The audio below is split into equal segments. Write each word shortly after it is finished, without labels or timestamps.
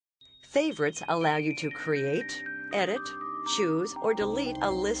Favorites allow you to create, edit, choose, or delete a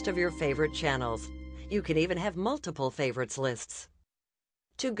list of your favorite channels. You can even have multiple favorites lists.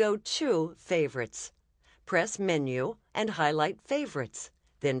 To go to Favorites, press Menu and highlight Favorites,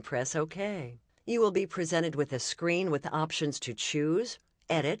 then press OK. You will be presented with a screen with options to choose,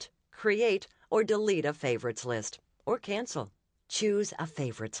 edit, create, or delete a favorites list, or cancel. Choose a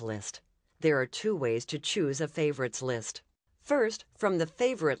favorites list. There are two ways to choose a favorites list. First, from the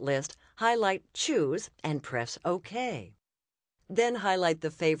favorite list, highlight Choose and press OK. Then highlight the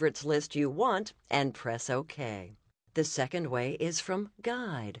favorites list you want and press OK. The second way is from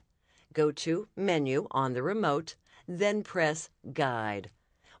Guide. Go to Menu on the remote, then press Guide.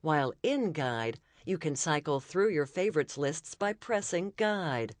 While in Guide, you can cycle through your favorites lists by pressing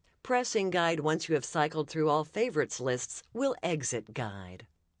Guide. Pressing Guide once you have cycled through all favorites lists will exit Guide.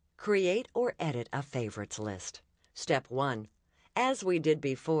 Create or edit a favorites list. Step 1. As we did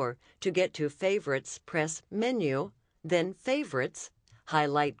before, to get to Favorites, press Menu, then Favorites,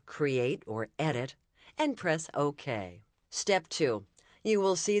 highlight Create or Edit, and press OK. Step 2. You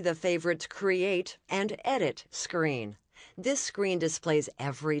will see the Favorites Create and Edit screen. This screen displays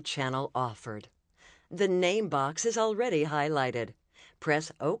every channel offered. The name box is already highlighted.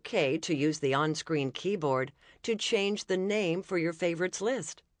 Press OK to use the on-screen keyboard to change the name for your favorites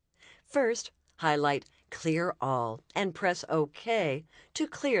list. First, highlight Clear All and press OK to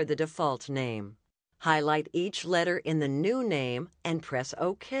clear the default name. Highlight each letter in the new name and press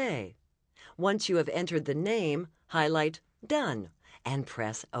OK. Once you have entered the name, highlight Done and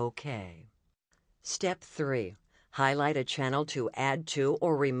press OK. Step 3. Highlight a channel to add to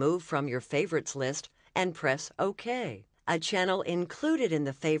or remove from your favorites list and press OK. A channel included in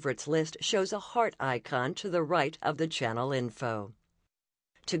the favorites list shows a heart icon to the right of the channel info.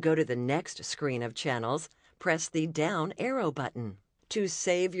 To go to the next screen of channels, press the down arrow button. To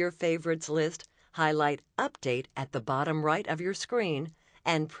save your favorites list, highlight Update at the bottom right of your screen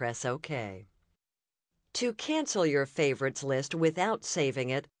and press OK. To cancel your favorites list without saving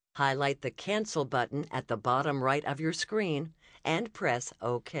it, highlight the Cancel button at the bottom right of your screen and press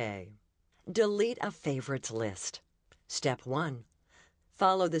OK. Delete a favorites list. Step 1.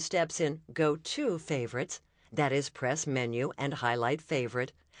 Follow the steps in Go to Favorites, that is, press Menu and highlight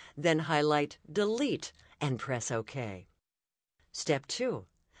Favorite, then highlight Delete and press OK. Step 2.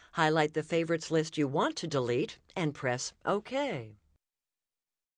 Highlight the favorites list you want to delete and press OK.